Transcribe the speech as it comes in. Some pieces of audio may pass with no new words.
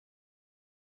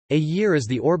A year is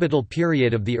the orbital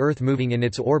period of the Earth moving in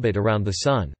its orbit around the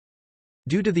Sun.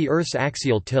 Due to the Earth's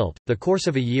axial tilt, the course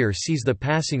of a year sees the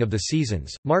passing of the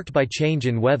seasons, marked by change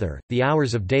in weather, the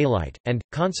hours of daylight, and,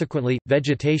 consequently,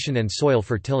 vegetation and soil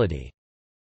fertility.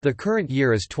 The current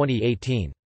year is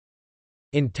 2018.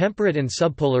 In temperate and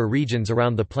subpolar regions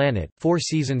around the planet, 4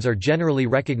 seasons are generally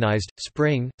recognized: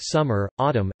 spring, summer,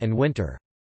 autumn, and winter.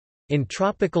 In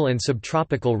tropical and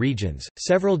subtropical regions,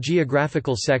 several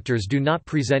geographical sectors do not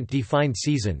present defined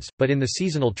seasons, but in the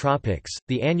seasonal tropics,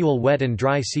 the annual wet and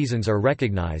dry seasons are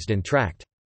recognized and tracked.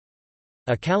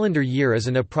 A calendar year is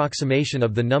an approximation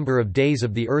of the number of days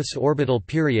of the Earth's orbital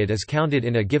period as counted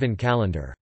in a given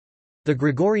calendar. The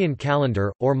Gregorian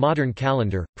calendar, or modern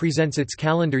calendar, presents its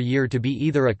calendar year to be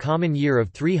either a common year of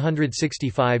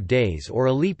 365 days or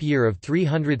a leap year of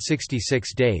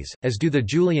 366 days, as do the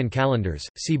Julian calendars,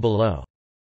 see below.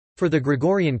 For the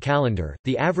Gregorian calendar,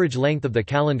 the average length of the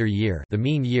calendar year, the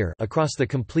mean year across the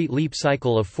complete leap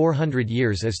cycle of 400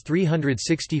 years is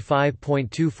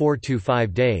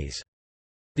 365.2425 days.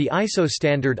 The ISO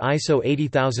standard ISO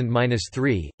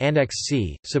 80000-3, Annex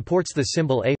C, supports the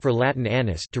symbol A for Latin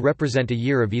annus to represent a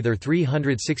year of either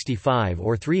 365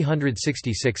 or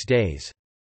 366 days.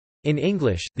 In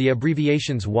English, the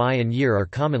abbreviations Y and year are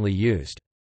commonly used.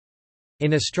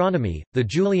 In astronomy, the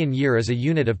Julian year is a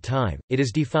unit of time. It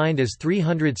is defined as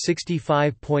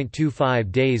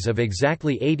 365.25 days of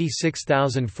exactly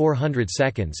 86,400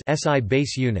 seconds (SI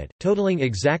base unit), totaling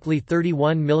exactly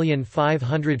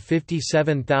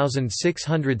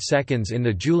 31,557,600 seconds in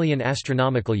the Julian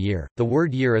astronomical year. The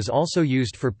word year is also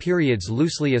used for periods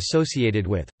loosely associated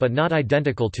with, but not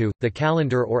identical to, the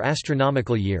calendar or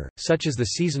astronomical year, such as the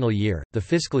seasonal year, the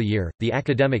fiscal year, the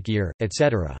academic year,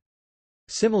 etc.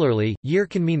 Similarly, year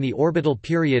can mean the orbital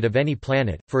period of any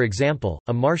planet. For example,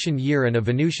 a Martian year and a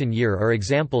Venusian year are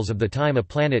examples of the time a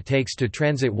planet takes to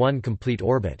transit one complete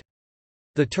orbit.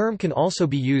 The term can also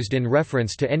be used in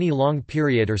reference to any long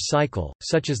period or cycle,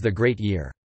 such as the Great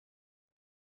Year.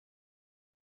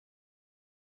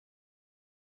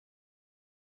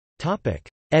 Topic: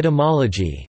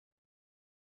 Etymology.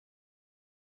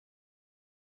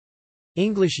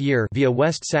 English year via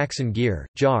West Saxon gear,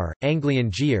 jar, Anglian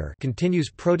gear continues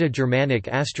Proto-Germanic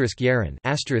 *jaren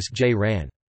 *j-ran.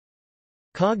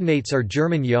 Cognates are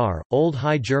German Jahr, Old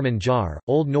High German Jar,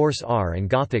 Old Norse ar and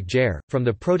Gothic jar, from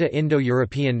the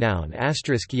Proto-Indo-European noun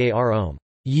 *ye-ar-om,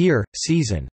 year,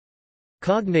 season.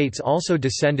 Cognates also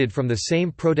descended from the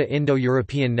same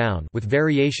Proto-Indo-European noun with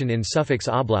variation in suffix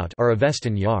ablaut are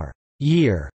Avestan yar,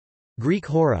 year, Greek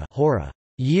hora,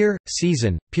 year,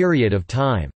 season, period of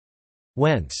time.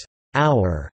 Whence,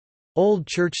 hour, Old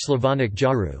Church Slavonic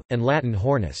jaru, and Latin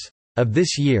hornus, of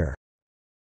this year.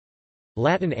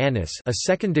 Latin annus, a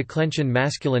second declension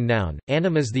masculine noun,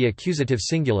 annum is the accusative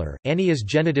singular, anni is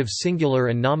genitive singular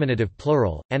and nominative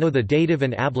plural, anno the dative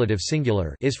and ablative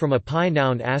singular is from a PIE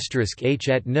noun *h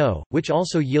et no, which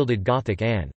also yielded Gothic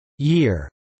an, year.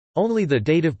 Only the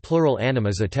dative plural annum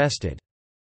is attested.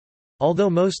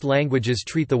 Although most languages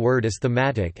treat the word as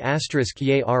thematic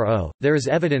 *ye-ro, there is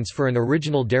evidence for an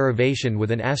original derivation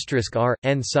with an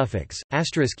 *r-n suffix,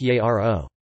 *ye-ro.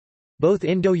 Both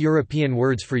Indo-European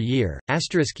words for year,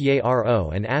 *ye-ro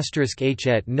and *h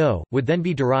et no, would then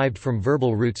be derived from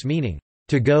verbal roots meaning,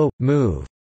 to go, move,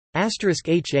 *ha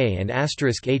and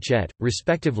 *h et,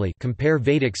 respectively. Compare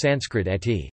Vedic Sanskrit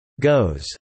eti, goes,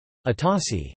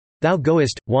 atasi, thou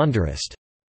goest, wanderest.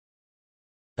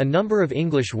 A number of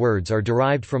English words are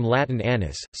derived from Latin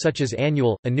annus, such as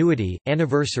annual, annuity,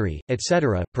 anniversary,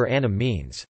 etc. Per annum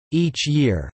means, each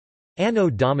year. Anno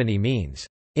Domini means,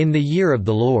 in the year of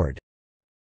the Lord.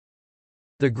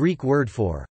 The Greek word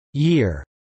for year,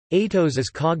 aetos, is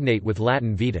cognate with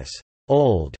Latin vetus,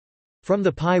 old, from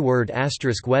the PIE word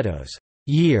 *wetos,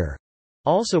 year,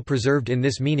 also preserved in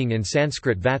this meaning in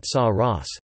Sanskrit vatsa ras,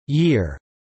 year,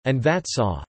 and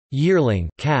vatsa, yearling,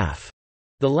 calf.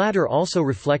 The latter also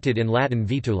reflected in Latin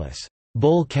vitulus,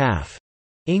 bull calf,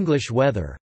 English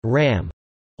wether, ram,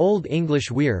 Old English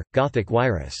weir, Gothic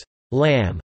wirus,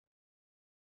 lamb.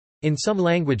 In some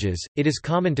languages, it is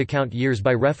common to count years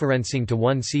by referencing to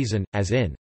one season, as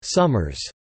in summers,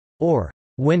 or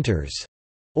winters,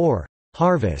 or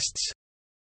harvests.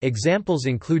 Examples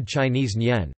include Chinese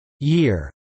nian, year,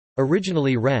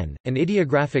 originally ren, an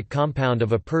ideographic compound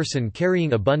of a person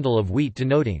carrying a bundle of wheat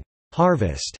denoting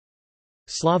harvest.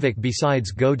 Slavic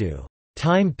besides godu,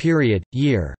 time period,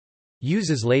 year,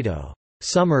 uses leto,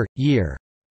 summer, year.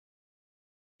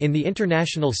 In the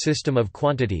International System of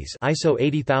Quantities ISO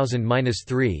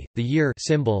 80000-3, the year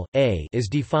symbol, A, is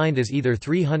defined as either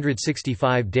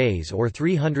 365 days or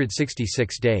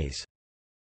 366 days.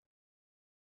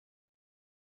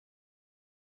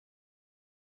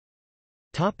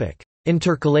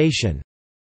 Intercalation.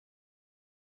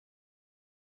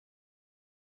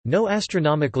 No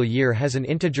astronomical year has an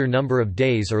integer number of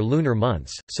days or lunar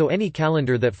months, so any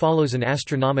calendar that follows an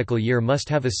astronomical year must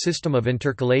have a system of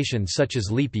intercalation such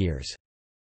as leap years.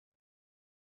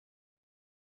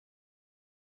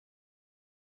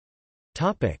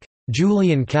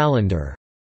 Julian calendar.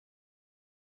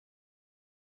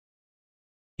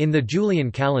 In the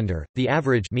Julian calendar, the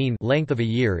average mean length of a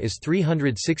year is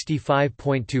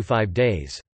 365.25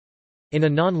 days. In a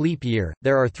non-leap year,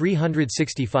 there are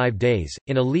 365 days,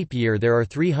 in a leap year there are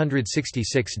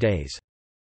 366 days.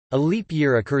 A leap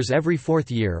year occurs every fourth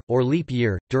year, or leap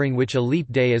year, during which a leap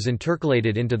day is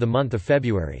intercalated into the month of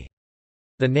February.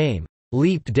 The name,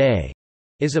 leap day,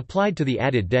 is applied to the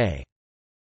added day.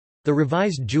 The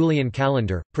revised Julian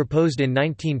calendar, proposed in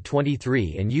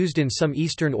 1923 and used in some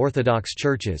Eastern Orthodox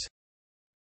churches,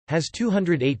 has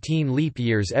 218 leap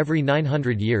years every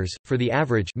 900 years, for the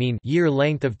average mean year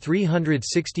length of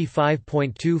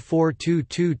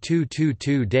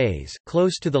 365.242222 days,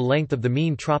 close to the length of the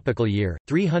mean tropical year,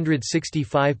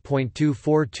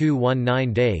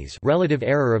 365.24219 days, relative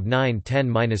error of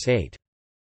 910-8.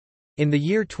 In the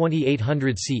year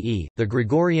 2800 CE, the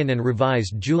Gregorian and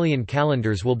revised Julian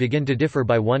calendars will begin to differ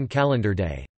by one calendar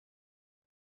day.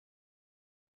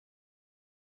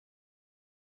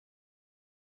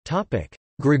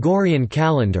 Gregorian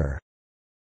calendar.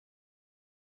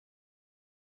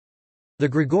 The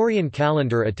Gregorian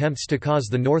calendar attempts to cause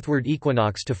the northward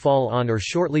equinox to fall on or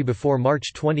shortly before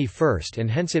March 21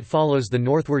 and hence it follows the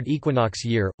northward equinox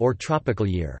year, or tropical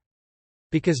year.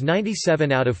 Because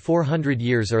 97 out of 400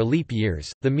 years are leap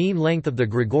years, the mean length of the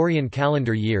Gregorian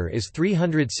calendar year is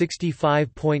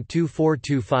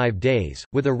 365.2425 days,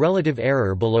 with a relative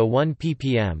error below 1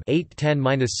 ppm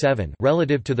 810-7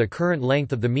 relative to the current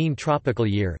length of the mean tropical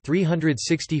year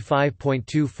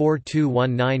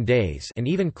 365.24219 days and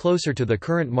even closer to the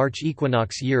current March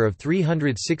equinox year of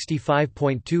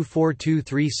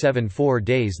 365.242374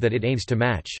 days that it aims to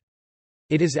match.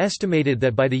 It is estimated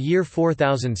that by the year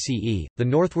 4000 CE, the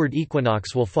northward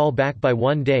equinox will fall back by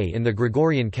one day in the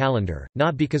Gregorian calendar,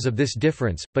 not because of this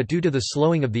difference, but due to the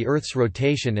slowing of the Earth's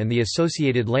rotation and the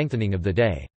associated lengthening of the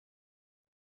day.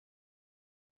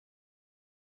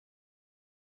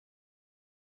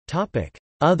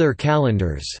 Other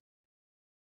calendars.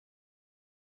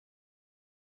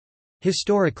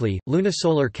 Historically,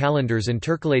 lunisolar calendars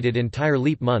intercalated entire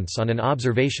leap months on an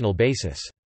observational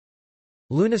basis.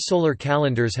 Lunisolar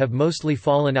calendars have mostly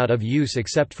fallen out of use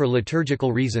except for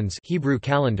liturgical reasons, Hebrew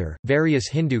calendar, various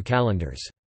Hindu calendars.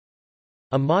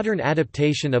 A modern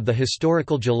adaptation of the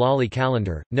historical Jalali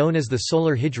calendar, known as the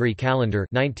Solar Hijri calendar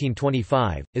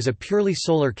 1925, is a purely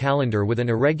solar calendar with an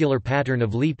irregular pattern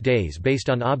of leap days based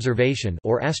on observation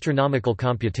or astronomical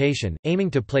computation, aiming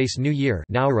to place New Year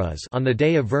Nowruz on the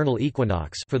day of vernal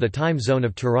equinox for the time zone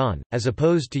of Tehran, as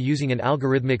opposed to using an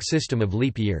algorithmic system of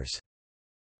leap years.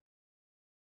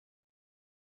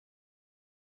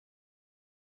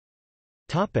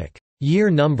 Year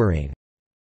numbering.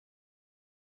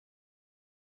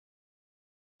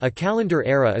 A calendar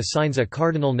era assigns a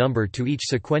cardinal number to each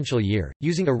sequential year,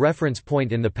 using a reference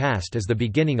point in the past as the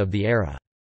beginning of the era.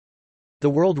 The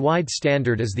worldwide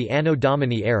standard is the Anno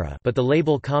Domini era, but the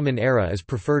label Common Era is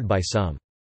preferred by some.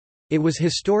 It was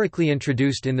historically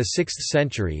introduced in the 6th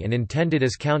century and intended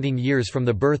as counting years from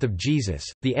the birth of Jesus.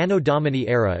 The Anno Domini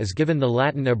era is given the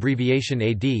Latin abbreviation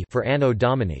AD for Anno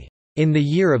Domini, in the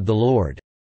year of the Lord,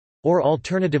 or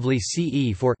alternatively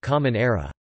CE for Common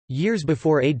Era. Years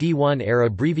before AD 1 era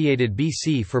abbreviated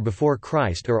BC for before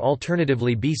Christ or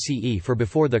alternatively BCE for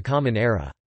before the Common Era.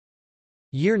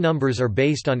 Year numbers are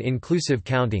based on inclusive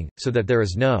counting, so that there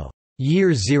is no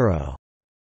year zero.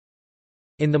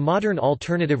 In the modern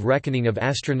alternative reckoning of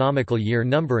astronomical year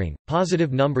numbering,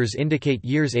 positive numbers indicate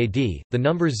years AD, the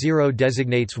number 0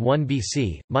 designates 1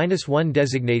 BC, -1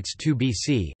 designates 2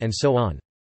 BC, and so on.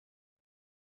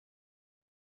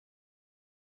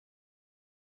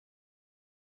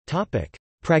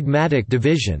 Pragmatic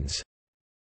divisions.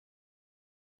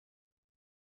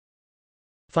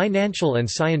 Financial and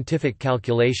scientific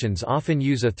calculations often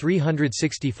use a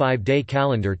 365-day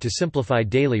calendar to simplify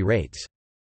daily rates.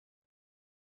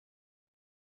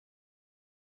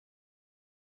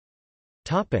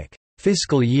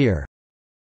 Fiscal year.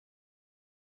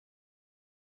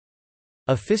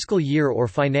 A fiscal year or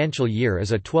financial year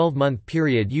is a 12-month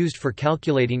period used for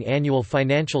calculating annual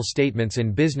financial statements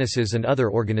in businesses and other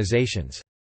organizations.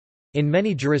 In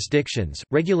many jurisdictions,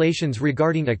 regulations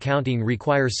regarding accounting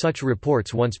require such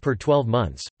reports once per 12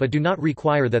 months, but do not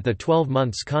require that the 12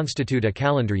 months constitute a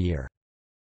calendar year.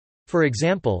 For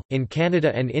example, in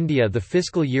Canada and India the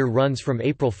fiscal year runs from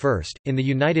April 1, in the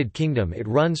United Kingdom it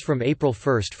runs from April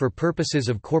 1 for purposes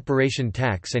of corporation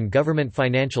tax and government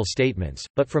financial statements,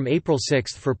 but from April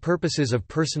 6 for purposes of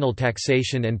personal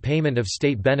taxation and payment of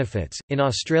state benefits. In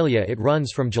Australia it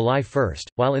runs from July 1,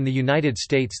 while in the United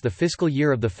States the fiscal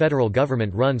year of the federal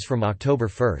government runs from October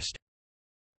 1.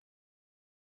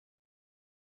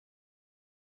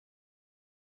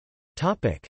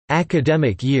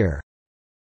 Academic year.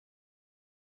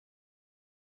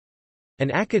 An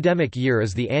academic year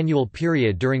is the annual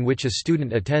period during which a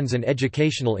student attends an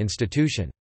educational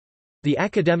institution. The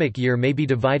academic year may be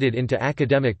divided into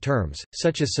academic terms,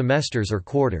 such as semesters or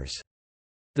quarters.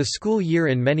 The school year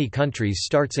in many countries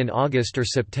starts in August or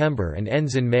September and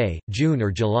ends in May, June or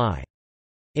July.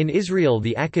 In Israel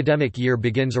the academic year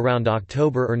begins around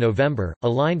October or November,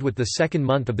 aligned with the second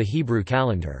month of the Hebrew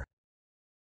calendar.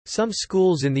 Some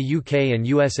schools in the UK and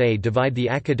USA divide the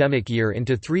academic year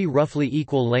into 3 roughly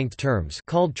equal-length terms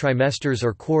called trimesters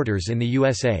or quarters in the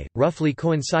USA, roughly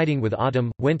coinciding with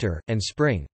autumn, winter, and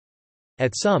spring.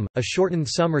 At some, a shortened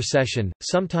summer session,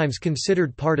 sometimes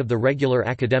considered part of the regular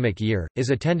academic year,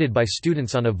 is attended by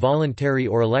students on a voluntary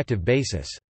or elective basis.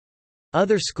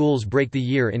 Other schools break the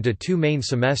year into 2 main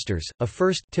semesters, a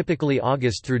first typically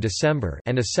August through December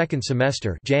and a second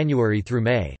semester January through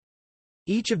May.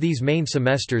 Each of these main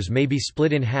semesters may be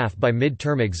split in half by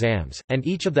mid-term exams, and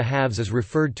each of the halves is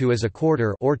referred to as a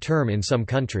quarter or term in some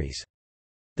countries.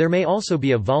 There may also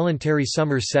be a voluntary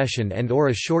summer session and/or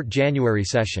a short January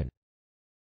session.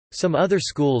 Some other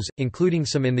schools, including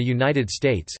some in the United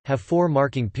States, have 4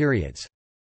 marking periods.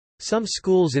 Some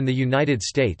schools in the United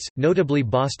States, notably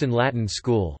Boston Latin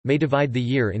School, may divide the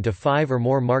year into 5 or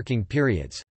more marking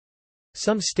periods.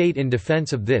 Some state in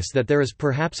defense of this that there is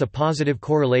perhaps a positive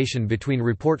correlation between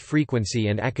report frequency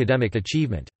and academic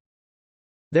achievement.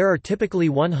 There are typically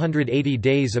 180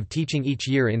 days of teaching each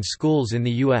year in schools in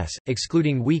the U.S.,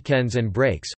 excluding weekends and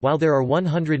breaks, while there are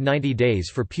 190 days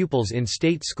for pupils in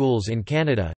state schools in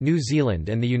Canada, New Zealand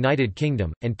and the United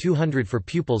Kingdom, and 200 for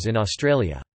pupils in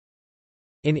Australia.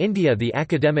 In India the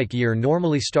academic year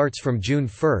normally starts from June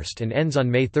 1 and ends on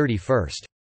May 31.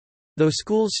 Though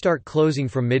schools start closing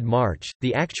from mid-March,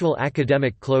 the actual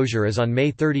academic closure is on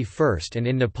May 31 and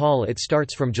in Nepal it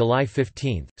starts from July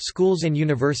 15. Schools and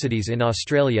universities in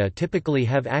Australia typically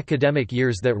have academic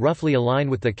years that roughly align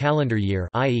with the calendar year,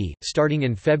 i.e., starting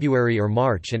in February or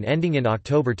March and ending in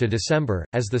October to December,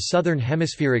 as the Southern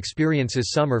Hemisphere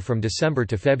experiences summer from December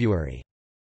to February.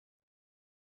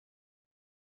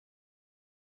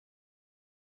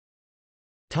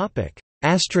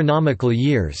 Astronomical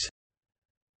years.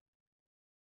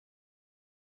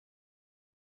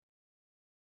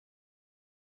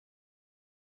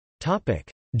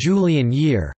 Julian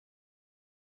year.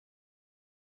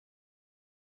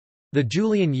 The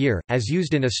Julian year, as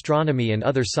used in astronomy and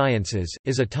other sciences,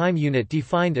 is a time unit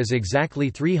defined as exactly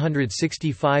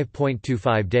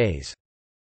 365.25 days.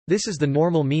 This is the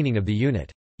normal meaning of the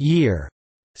unit year,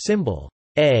 symbol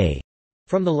A,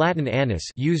 from the Latin annus,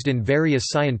 used in various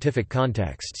scientific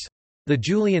contexts. The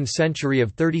Julian century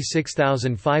of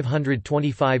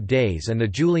 36,525 days and the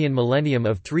Julian millennium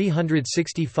of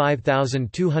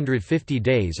 365,250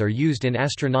 days are used in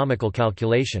astronomical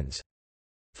calculations.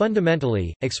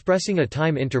 Fundamentally, expressing a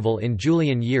time interval in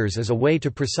Julian years is a way to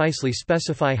precisely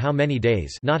specify how many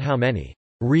days, not how many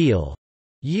real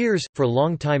years, for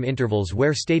long time intervals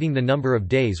where stating the number of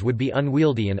days would be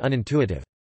unwieldy and unintuitive.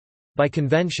 By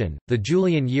convention, the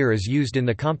Julian year is used in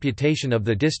the computation of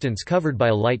the distance covered by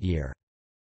a light year.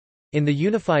 In the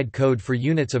Unified Code for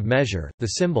Units of Measure, the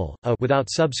symbol A without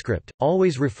subscript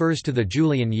always refers to the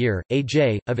Julian year,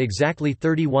 AJ, of exactly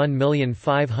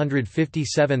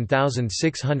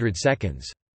 31,557,600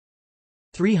 seconds.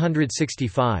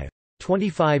 365.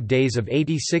 25 days of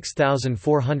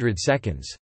 86,400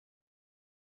 seconds.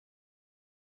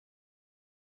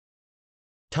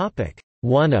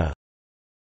 1A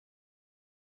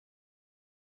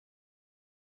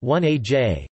 1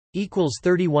 AJ equals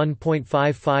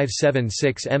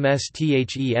 31.5576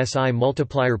 msthesi.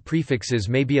 Multiplier prefixes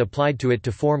may be applied to it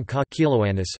to form ka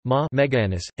kiloannus, ma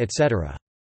megaannus, etc.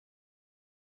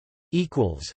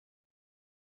 Equals.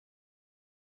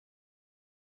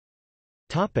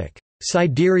 Topic: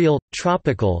 Sidereal,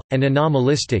 tropical, and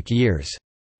anomalistic years.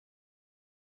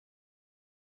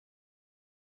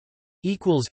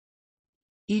 Equals.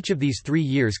 Each of these 3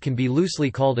 years can be loosely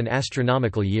called an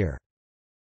astronomical year.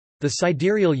 The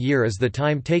sidereal year is the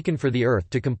time taken for the Earth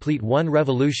to complete one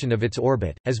revolution of its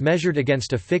orbit, as measured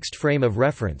against a fixed frame of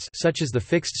reference such as the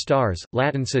fixed stars,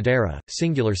 Latin sidera,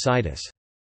 singular sidus.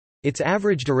 Its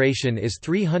average duration is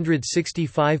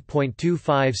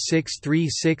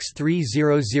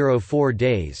 365.256363004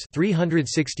 days,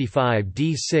 365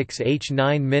 d6 h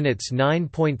 9 minutes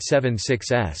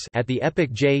 9.76 s at the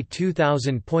epoch J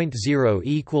 2000.0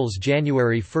 equals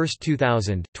January 1,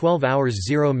 2000, 12 hours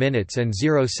 0 minutes and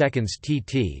 0 seconds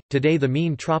TT. Today the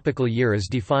mean tropical year is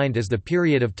defined as the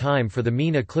period of time for the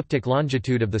mean ecliptic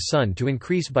longitude of the Sun to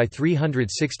increase by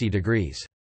 360 degrees.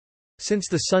 Since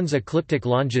the Sun's ecliptic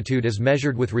longitude is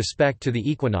measured with respect to the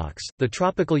equinox, the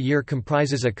tropical year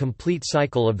comprises a complete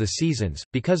cycle of the seasons.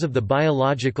 Because of the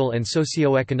biological and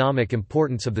socio-economic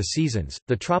importance of the seasons,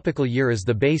 the tropical year is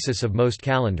the basis of most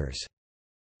calendars.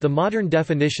 The modern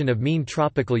definition of mean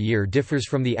tropical year differs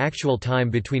from the actual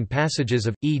time between passages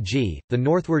of, e.g., the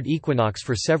northward equinox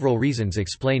for several reasons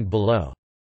explained below.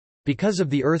 Because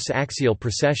of the Earth's axial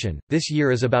precession, this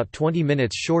year is about 20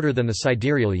 minutes shorter than the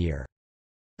sidereal year.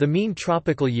 The mean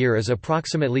tropical year is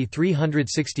approximately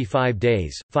 365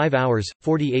 days, 5 hours,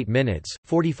 48 minutes,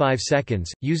 45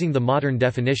 seconds, using the modern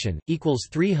definition, equals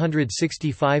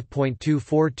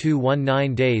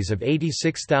 365.24219 days of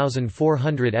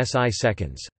 86,400 SI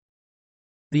seconds.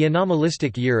 The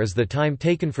anomalistic year is the time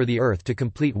taken for the Earth to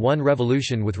complete one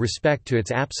revolution with respect to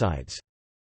its apsides.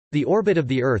 The orbit of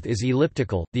the Earth is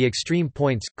elliptical. The extreme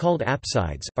points, called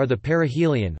apsides, are the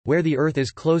perihelion, where the Earth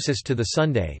is closest to the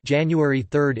Sunday, January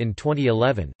 3 in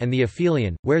 2011, and the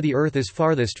aphelion, where the Earth is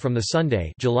farthest from the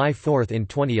Sunday, July 4 in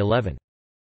 2011.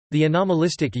 The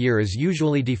anomalistic year is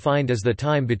usually defined as the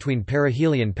time between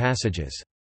perihelion passages.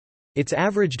 Its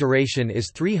average duration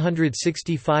is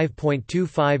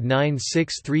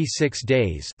 365.259636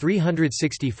 days,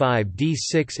 365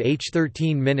 d6 h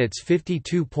 13 minutes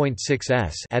 52.6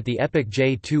 s at the epoch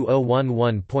J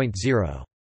 2011.0.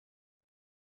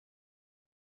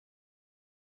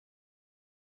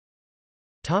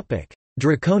 Topic: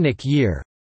 Draconic year.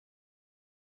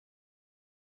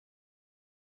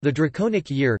 The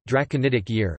Draconic year, Draconitic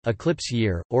year, eclipse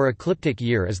year, or ecliptic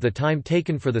year is the time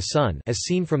taken for the Sun as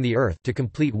seen from the Earth to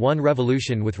complete one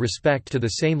revolution with respect to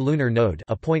the same lunar node,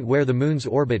 a point where the Moon's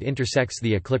orbit intersects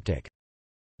the ecliptic.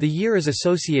 The year is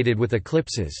associated with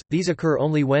eclipses. These occur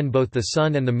only when both the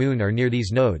Sun and the Moon are near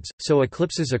these nodes, so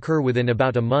eclipses occur within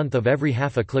about a month of every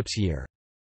half-eclipse year.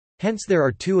 Hence there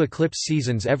are 2 eclipse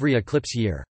seasons every eclipse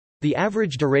year. The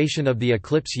average duration of the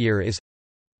eclipse year is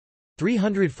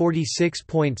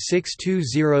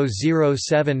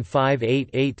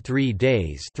 346.620075883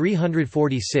 days,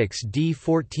 346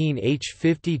 d14 h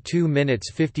 52 minutes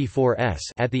 54 s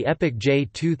at the epoch J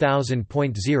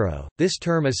 2000.0. This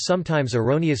term is sometimes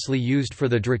erroneously used for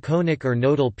the draconic or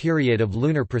nodal period of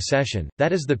lunar precession,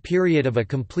 that is the period of a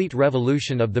complete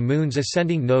revolution of the Moon's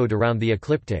ascending node around the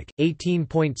ecliptic.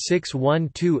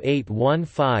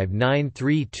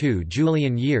 18.61281593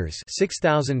 Julian years,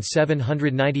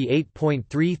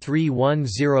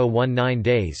 6798.331019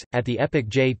 days, at the epoch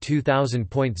J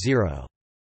 2000.0.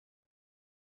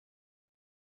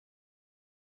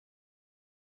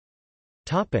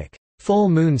 Full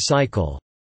moon cycle.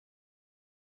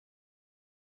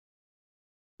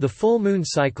 The full moon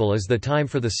cycle is the time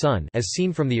for the Sun as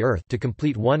seen from the Earth to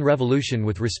complete one revolution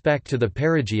with respect to the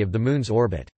perigee of the Moon's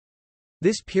orbit.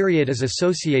 This period is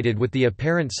associated with the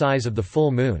apparent size of the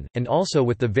full moon, and also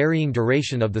with the varying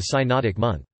duration of the synodic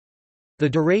month. The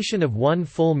duration of one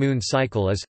full moon cycle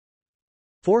is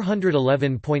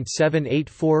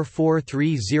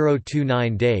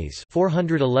 411.78443029 days,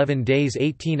 411 days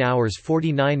 18 hours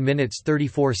 49 minutes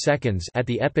 34 seconds at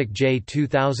the epoch J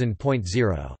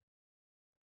 2000.0.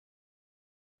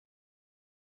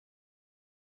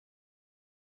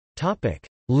 Topic: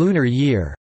 Lunar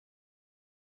year.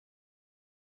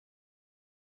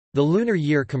 The lunar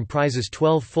year comprises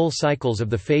 12 full cycles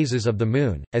of the phases of the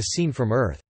Moon, as seen from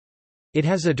Earth. It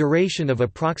has a duration of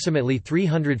approximately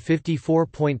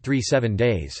 354.37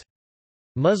 days.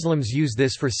 Muslims use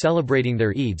this for celebrating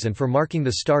their Eids and for marking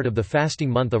the start of the fasting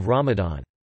month of Ramadan.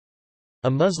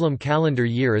 A Muslim calendar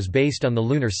year is based on the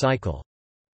lunar cycle.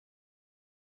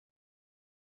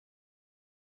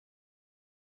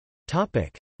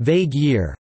 Vague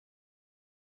year.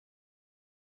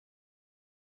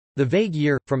 The vague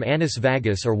year, from annus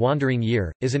vagus or wandering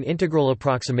year, is an integral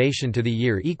approximation to the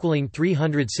year equaling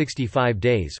 365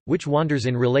 days, which wanders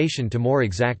in relation to more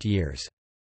exact years.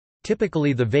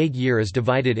 Typically the vague year is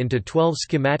divided into 12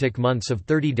 schematic months of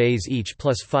 30 days each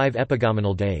plus 5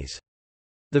 epigomenal days.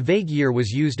 The vague year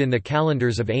was used in the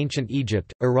calendars of ancient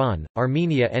Egypt, Iran,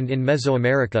 Armenia and in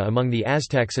Mesoamerica among the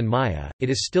Aztecs and Maya. It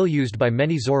is still used by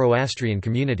many Zoroastrian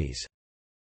communities.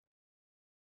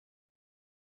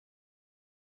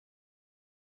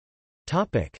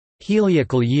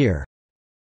 Heliacal year.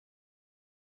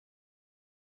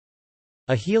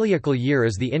 A heliacal year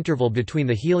is the interval between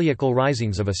the heliacal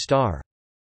risings of a star.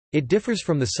 It differs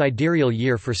from the sidereal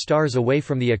year for stars away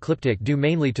from the ecliptic due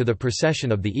mainly to the precession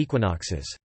of the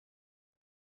equinoxes.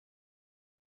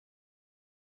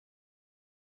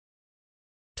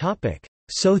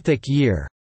 Sothic year.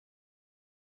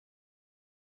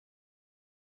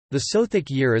 The Sothic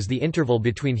year is the interval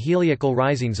between heliacal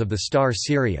risings of the star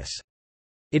Sirius.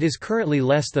 It is currently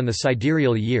less than the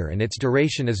sidereal year and its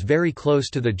duration is very close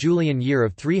to the Julian year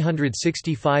of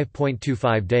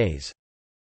 365.25 days.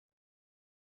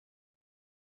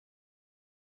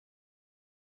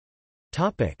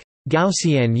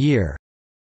 Gaussian year.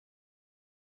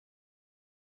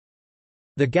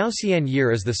 The Gaussian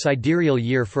year is the sidereal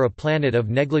year for a planet of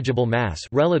negligible mass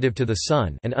relative to the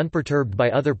Sun and unperturbed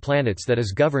by other planets that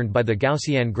is governed by the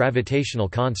Gaussian gravitational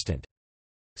constant.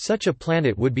 Such a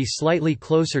planet would be slightly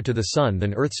closer to the Sun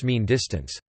than Earth's mean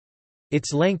distance.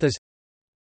 Its length is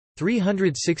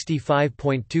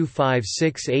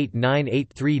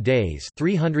 365.25688983 days,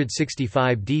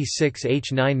 365 d6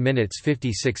 h 9 minutes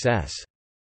 56 s.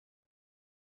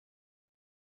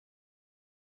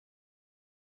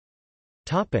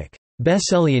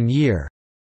 Besselian year.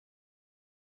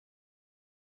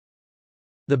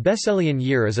 The Besselian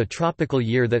year is a tropical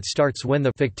year that starts when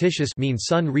the fictitious mean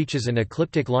sun reaches an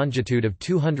ecliptic longitude of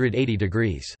 280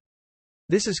 degrees.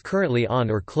 This is currently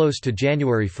on or close to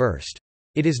January 1.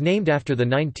 It is named after the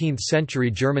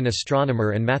 19th-century German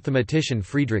astronomer and mathematician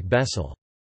Friedrich Bessel.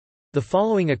 The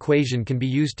following equation can be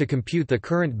used to compute the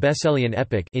current Besselian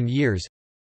epoch in years: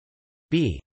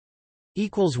 b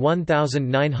equals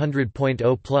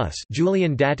 1900.0 plus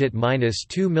Julian datit minus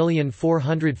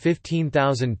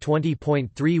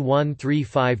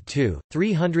 2,415,020.31352,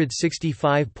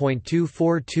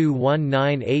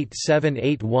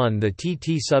 365.242198781. The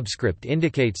TT subscript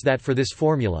indicates that for this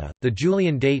formula, the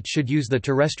Julian date should use the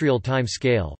terrestrial time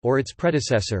scale, or its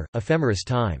predecessor, ephemeris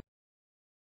time.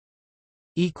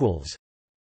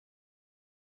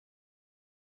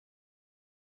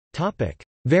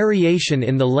 Variation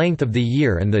in the length of the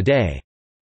year and the day.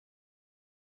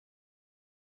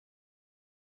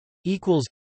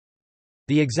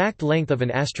 The exact length of an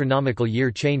astronomical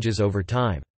year changes over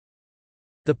time.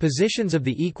 The positions of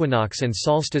the equinox and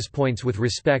solstice points with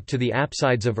respect to the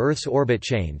apsides of Earth's orbit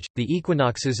change. The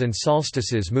equinoxes and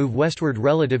solstices move westward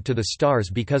relative to the stars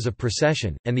because of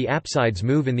precession, and the apsides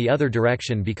move in the other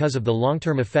direction because of the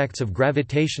long-term effects of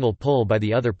gravitational pull by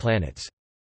the other planets.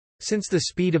 Since the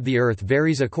speed of the Earth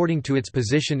varies according to its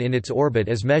position in its orbit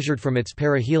as measured from its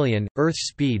perihelion, Earth's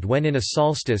speed when in a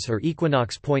solstice or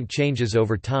equinox point changes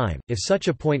over time. If such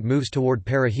a point moves toward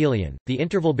perihelion, the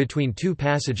interval between two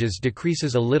passages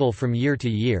decreases a little from year to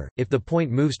year. If the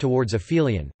point moves towards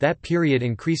aphelion, that period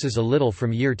increases a little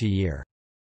from year to year.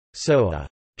 So a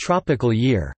tropical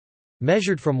year,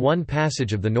 measured from one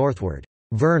passage of the northward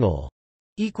vernal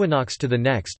equinox to the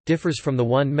next, differs from the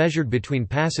one measured between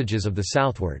passages of the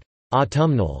southward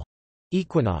autumnal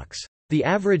equinox. The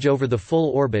average over the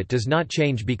full orbit does not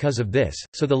change because of this,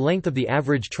 so the length of the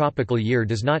average tropical year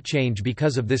does not change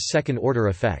because of this second-order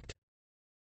effect.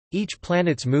 Each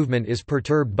planet's movement is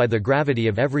perturbed by the gravity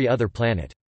of every other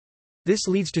planet. This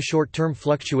leads to short-term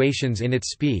fluctuations in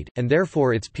its speed, and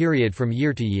therefore its period from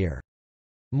year to year.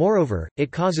 Moreover,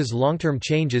 it causes long-term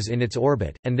changes in its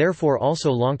orbit, and therefore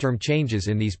also long-term changes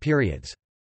in these periods.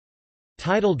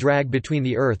 Tidal drag between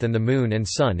the Earth and the Moon and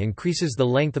Sun increases the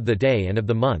length of the day and of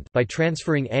the month by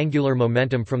transferring angular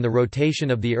momentum from the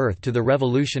rotation of the Earth to the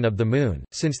revolution of the Moon.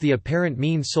 Since the apparent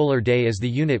mean solar day is the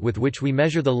unit with which we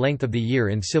measure the length of the year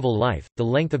in civil life, the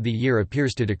length of the year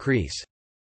appears to decrease.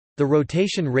 The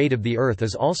rotation rate of the Earth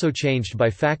is also changed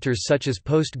by factors such as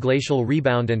post-glacial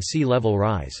rebound and sea level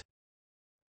rise.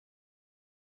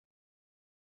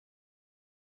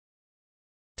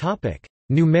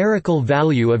 Numerical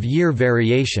value of year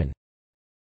variation.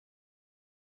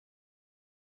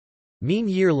 Mean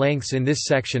year lengths in this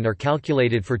section are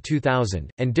calculated for 2000,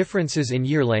 and differences in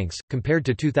year lengths, compared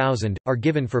to 2000, are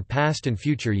given for past and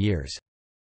future years.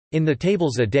 In the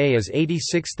tables, a day is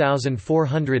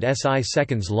 86,400 SI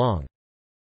seconds long.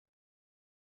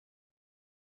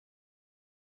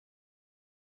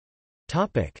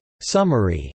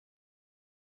 Summary.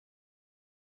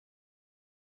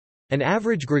 An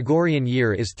average Gregorian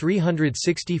year is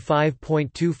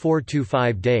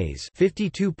 365.2425 days,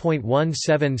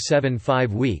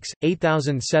 52.1775 weeks,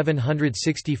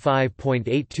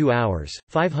 8,765.82 hours,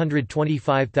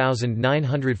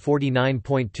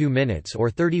 525,949.2 minutes or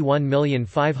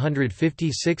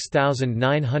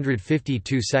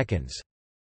 31,556,952 seconds.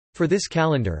 For this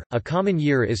calendar, a common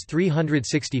year is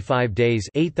 365 days,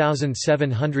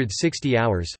 8,760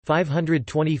 hours,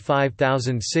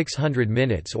 525,600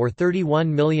 minutes or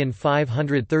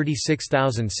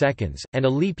 31,536,000 seconds, and a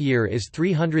leap year is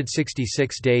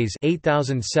 366 days,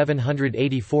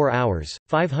 8,784 hours,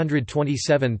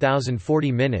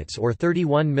 527,040 minutes or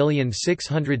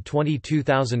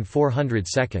 31,622,400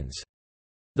 seconds.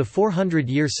 The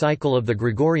 400-year cycle of the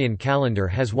Gregorian calendar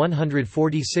has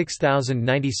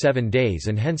 146,097 days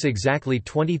and hence exactly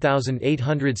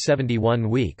 20,871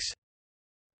 weeks.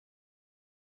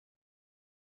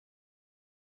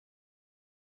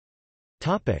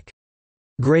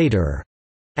 Greater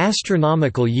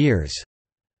astronomical years.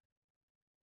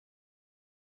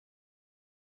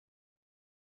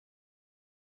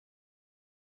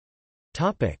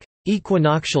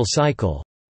 Equinoctial cycle.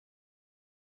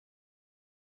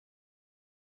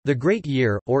 The Great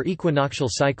Year, or equinoctial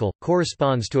cycle,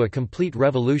 corresponds to a complete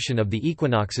revolution of the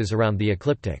equinoxes around the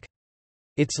ecliptic.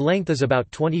 Its length is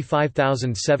about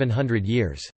 25,700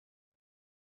 years.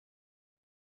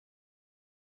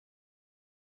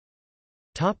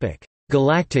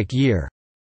 Galactic year.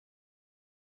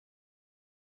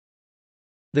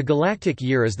 The galactic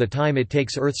year is the time it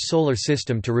takes Earth's solar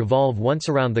system to revolve once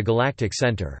around the galactic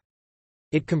center.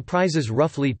 It comprises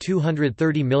roughly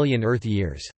 230 million Earth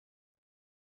years.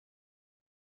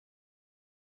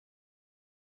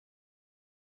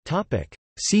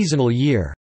 Seasonal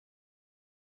year.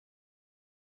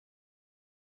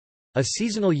 A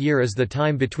seasonal year is the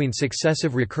time between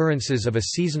successive recurrences of a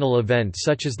seasonal event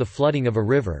such as the flooding of a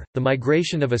river, the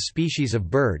migration of a species of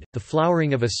bird, the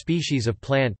flowering of a species of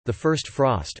plant, the first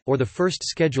frost, or the first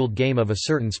scheduled game of a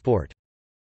certain sport.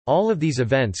 All of these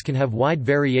events can have wide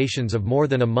variations of more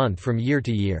than a month from year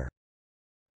to year.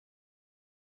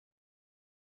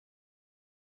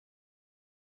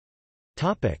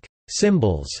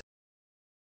 Symbols.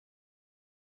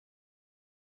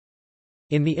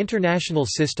 In the International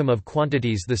System of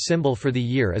Quantities, the symbol for the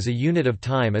year as a unit of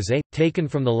time is a, taken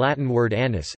from the Latin word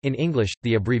annus. In English,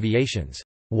 the abbreviations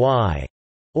y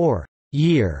or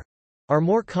year are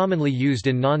more commonly used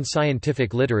in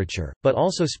non-scientific literature, but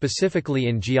also specifically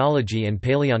in geology and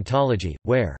paleontology,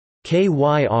 where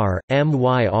kyr,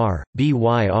 myr,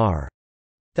 byr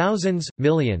thousands,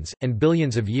 millions, and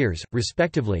billions of years,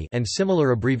 respectively, and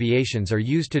similar abbreviations are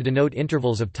used to denote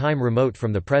intervals of time remote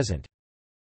from the present.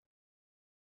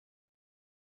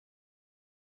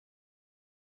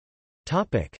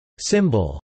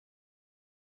 Symbol.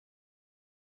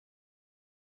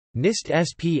 NIST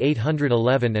SP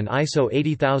 811 and ISO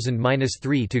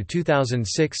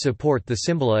 80000-3-2006 support the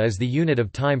symbol A as the unit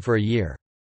of time for a year.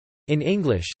 In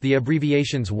English, the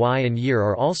abbreviations Y and year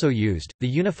are also used. The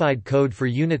Unified Code for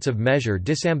Units of Measure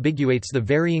disambiguates the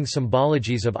varying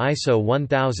symbologies of ISO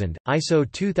 1000, ISO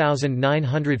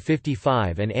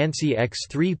 2955 and ANSI X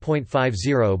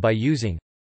 3.50 by using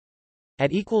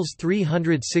at equals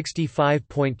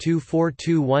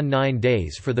 365.24219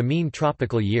 days for the mean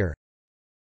tropical year,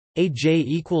 AJ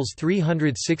equals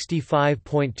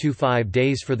 365.25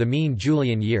 days for the mean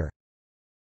Julian year,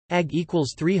 AG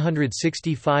equals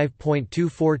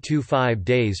 365.2425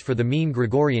 days for the mean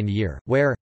Gregorian year,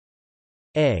 where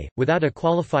A, without a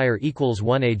qualifier, equals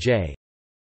 1 AJ,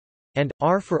 and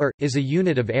R for R is a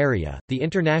unit of area. The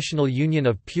International Union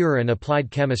of Pure and Applied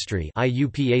Chemistry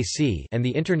 (IUPAC) and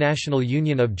the International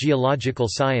Union of Geological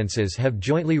Sciences have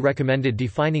jointly recommended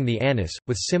defining the annus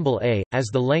with symbol A as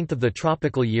the length of the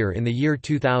tropical year in the year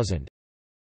 2000.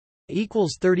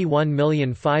 Equals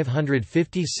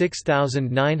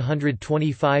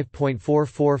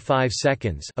 31,556,925.445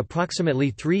 seconds,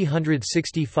 approximately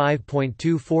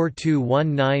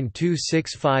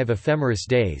 365.24219.265 ephemeris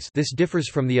days. This differs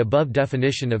from the above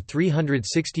definition of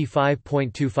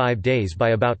 365.25 days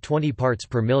by about 20 parts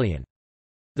per million.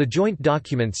 The joint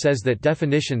document says that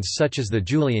definitions such as the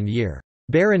Julian year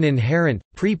bear an inherent,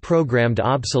 pre-programmed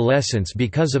obsolescence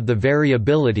because of the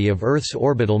variability of Earth's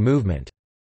orbital movement,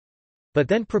 but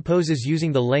then proposes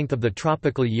using the length of the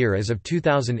tropical year as of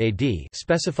 2000 AD,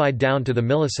 specified down to the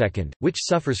millisecond, which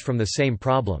suffers from the same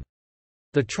problem.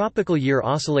 The tropical year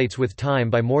oscillates with time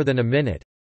by more than a minute.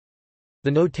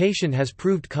 The notation has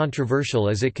proved controversial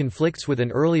as it conflicts with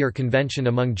an earlier convention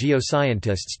among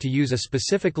geoscientists to use a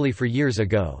specifically for years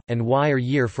ago, and Y or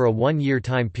year for a one-year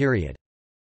time period.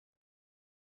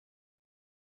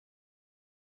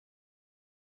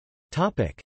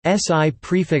 SI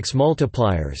prefix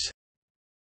multipliers.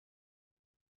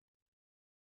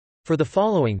 For the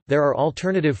following, there are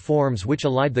alternative forms which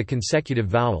elide the consecutive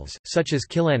vowels, such as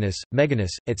kilanus,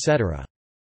 meganus, etc.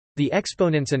 The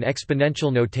exponents and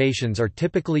exponential notations are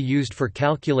typically used for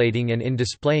calculating and in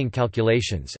displaying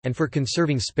calculations, and for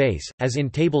conserving space, as in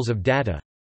tables of data.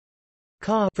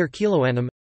 Ka for kiloannum,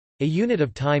 a unit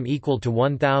of time equal to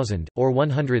 1000, or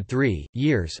 103,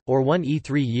 years, or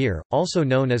 1e3 year, also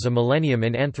known as a millennium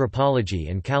in anthropology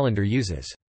and calendar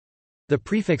uses. The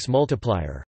prefix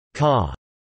multiplier, ka,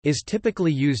 is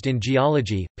typically used in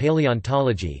geology,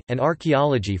 paleontology, and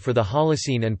archaeology for the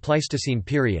Holocene and Pleistocene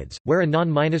periods, where a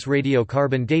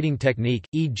non-radiocarbon dating technique,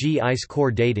 e.g. ice core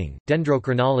dating,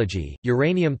 dendrochronology,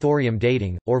 uranium-thorium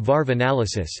dating, or VARV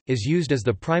analysis, is used as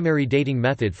the primary dating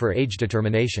method for age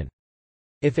determination.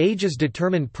 If age is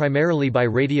determined primarily by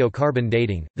radiocarbon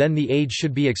dating, then the age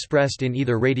should be expressed in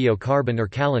either radiocarbon or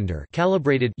calendar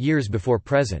calibrated years before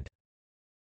present.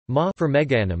 Ma for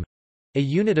megaannum, a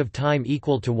unit of time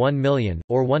equal to 1 million,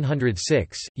 or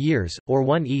 106, years, or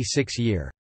 1e6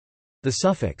 year. The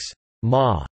suffix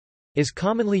ma is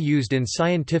commonly used in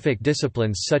scientific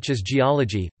disciplines such as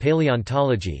geology,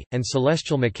 paleontology, and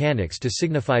celestial mechanics to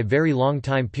signify very long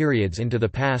time periods into the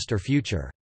past or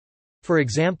future. For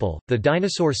example, the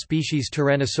dinosaur species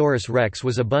Tyrannosaurus rex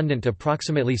was abundant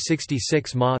approximately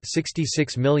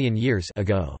 66 million years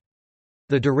ago.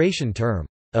 The duration term,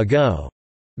 ago,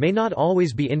 may not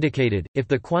always be indicated. If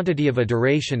the quantity of a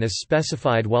duration is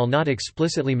specified while not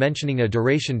explicitly mentioning a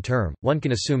duration term, one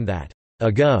can assume that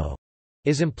ago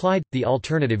is implied. The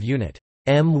alternative unit,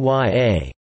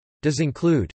 mya, does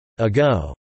include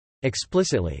ago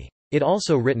explicitly. It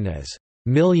also written as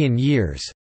million years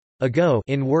ago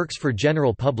in works for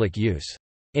general public use.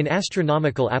 In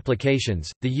astronomical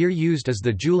applications, the year used is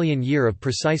the Julian year of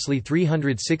precisely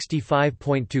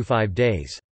 365.25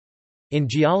 days. In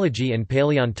geology and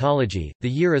paleontology, the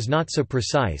year is not so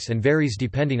precise and varies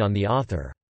depending on the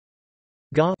author.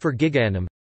 Ga for gigaannum,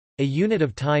 a unit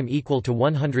of time equal to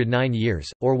 109 years,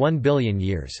 or 1 billion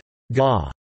years. Ga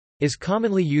is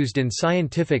commonly used in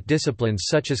scientific disciplines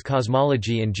such as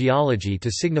cosmology and geology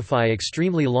to signify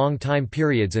extremely long time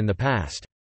periods in the past.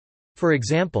 For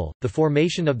example, the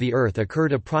formation of the Earth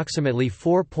occurred approximately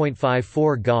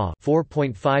 4.54 Ga,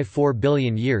 4.54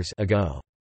 billion years ago.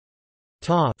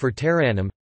 Ta for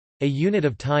teraannum, a unit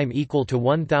of time equal to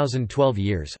 1012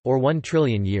 years, or 1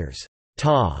 trillion years.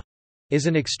 Ta is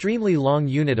an extremely long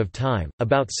unit of time,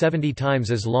 about 70 times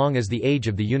as long as the age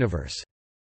of the universe.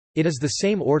 It is the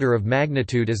same order of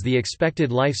magnitude as the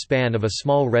expected lifespan of a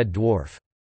small red dwarf.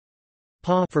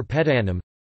 Pa for petaannum,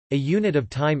 a unit of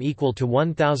time equal to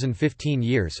 1015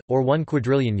 years, or 1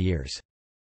 quadrillion years.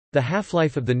 The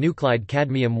half-life of the nuclide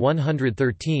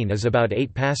cadmium-113 is about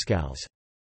 8 pascals.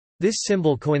 This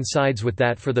symbol coincides with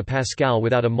that for the pascal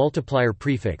without a multiplier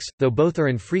prefix, though both are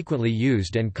infrequently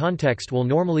used and context will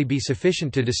normally be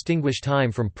sufficient to distinguish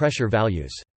time from pressure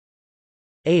values.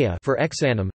 Ea for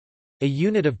exannum, a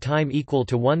unit of time equal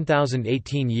to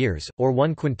 1018 years, or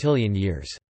 1 quintillion years.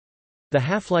 The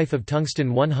half-life of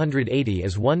tungsten-180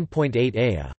 is 1.8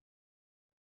 Ea.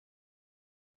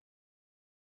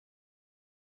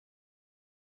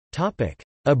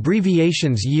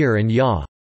 Abbreviations year and Ya.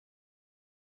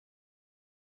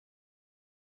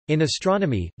 In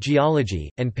astronomy, geology,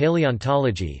 and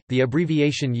paleontology, the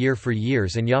abbreviation year for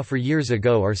years and Ya for years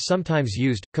ago are sometimes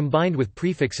used, combined with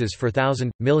prefixes for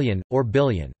thousand, million, or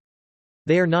billion.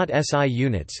 They are not SI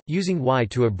units, using Y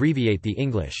to abbreviate the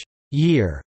English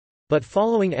year, but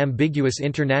following ambiguous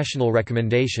international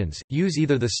recommendations, use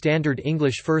either the standard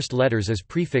English first letters as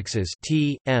prefixes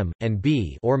T, M, and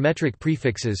B or metric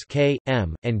prefixes K,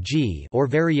 M, and G or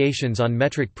variations on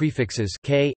metric prefixes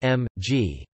K, M,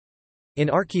 G. In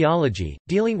archaeology,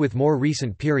 dealing with more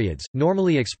recent periods,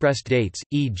 normally expressed dates,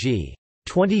 e.g.,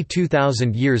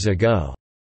 22,000 years ago,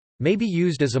 may be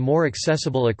used as a more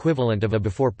accessible equivalent of a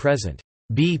before-present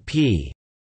BP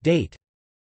date.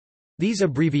 These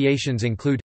abbreviations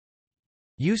include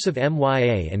use of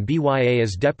MYA and BYA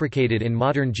is deprecated in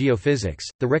modern geophysics,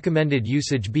 the recommended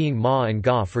usage being Ma and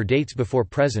Ga for dates before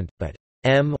present, but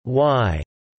MY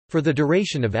for the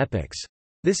duration of epochs.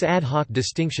 This ad hoc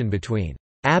distinction between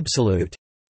absolute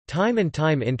time and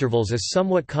time intervals is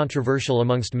somewhat controversial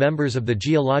amongst members of the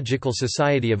Geological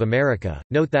Society of America.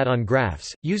 Note that on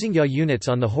graphs, using Ya units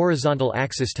on the horizontal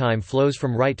axis time flows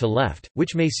from right to left,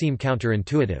 which may seem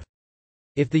counterintuitive.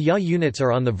 If the Ya units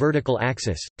are on the vertical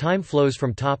axis, time flows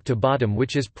from top to bottom,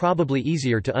 which is probably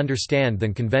easier to understand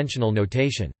than conventional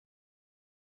notation.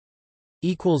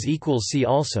 See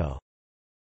also